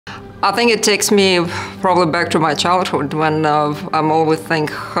I think it takes me probably back to my childhood when I'm always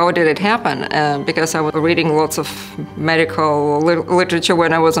think, how did it happen? Because I was reading lots of medical literature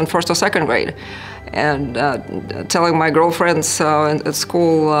when I was in first or second grade, and telling my girlfriends at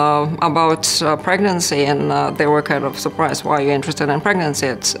school about pregnancy, and they were kind of surprised, why are you interested in pregnancy?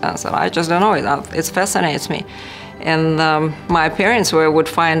 I said, I just don't know, it fascinates me. And my parents would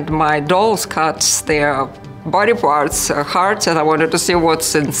find my dolls cut their body parts, hearts, and I wanted to see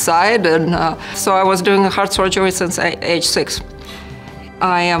what's inside, and so I was doing heart surgery since age 6.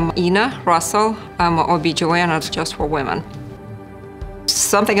 I am Ina Russell. I'm an OB/GYN, it's just for women.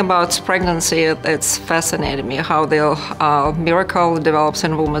 Something about pregnancy, it's fascinated me, how the miracle develops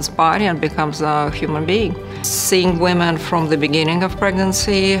in a woman's body and becomes a human being. Seeing women from the beginning of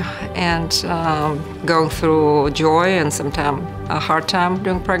pregnancy and going through joy and sometimes a hard time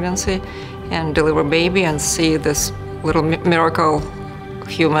during pregnancy, and deliver a baby and see this little miracle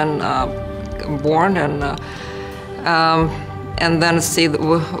human born, and then see the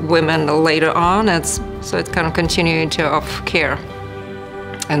women later on. So it's kind of continuity of care,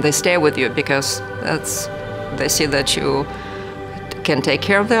 and they stay with you because they see that you can take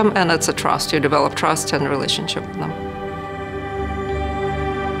care of them, and it's a trust. You develop trust and relationship with them.